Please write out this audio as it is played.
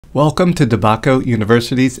Welcome to DeBacco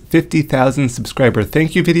University's 50,000 subscriber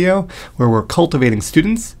thank you video, where we're cultivating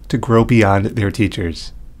students to grow beyond their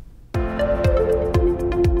teachers.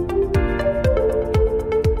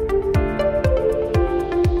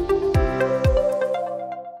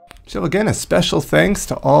 So again, a special thanks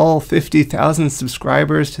to all 50,000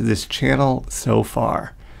 subscribers to this channel so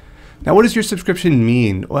far. Now, what does your subscription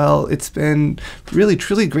mean? Well, it's been really,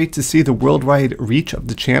 truly great to see the worldwide reach of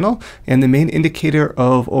the channel, and the main indicator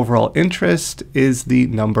of overall interest is the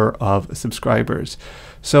number of subscribers.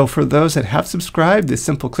 So for those that have subscribed, this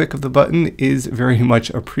simple click of the button is very much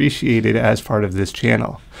appreciated as part of this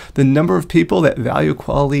channel. The number of people that value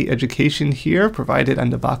quality education here provided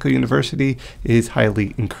on DeBacco University is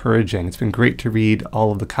highly encouraging. It's been great to read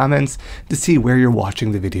all of the comments to see where you're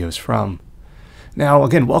watching the videos from. Now,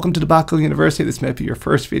 again, welcome to DeBacco University. This might be your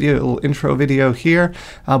first video, a little intro video here,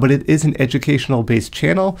 but it is an educational-based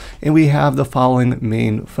channel, and we have the following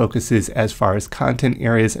main focuses as far as content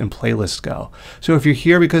areas and playlists go. So if you're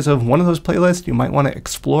here because of one of those playlists, you might want to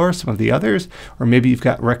explore some of the others, or maybe you've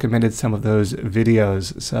got recommended some of those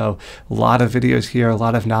videos. So a lot of videos here, a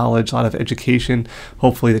lot of knowledge, a lot of education,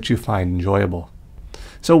 hopefully that you find enjoyable.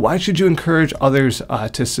 So why should you encourage others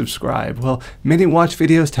to subscribe? Well, many watch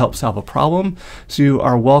videos to help solve a problem, so you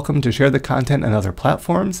are welcome to share the content on other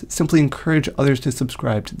platforms. Simply encourage others to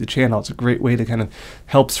subscribe to the channel. It's a great way to kind of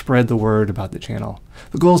help spread the word about the channel.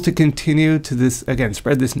 The goal is to continue to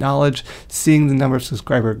spread this knowledge. Seeing the number of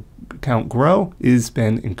subscriber count grow has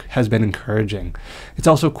been encouraging. It's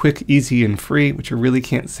also quick, easy, and free, which you really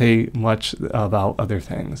can't say much about other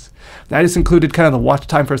things. Now, I just included kind of the watch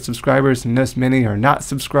time for subscribers, and notice many are not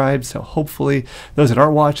subscribed, so hopefully those that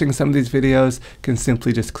are watching some of these videos can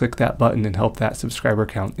simply just click that button and help that subscriber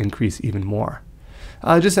count increase even more.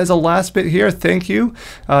 Just as a last bit here, thank you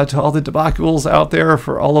to all the DeBacules out there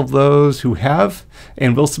for all of those who have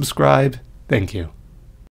and will subscribe. Thank you.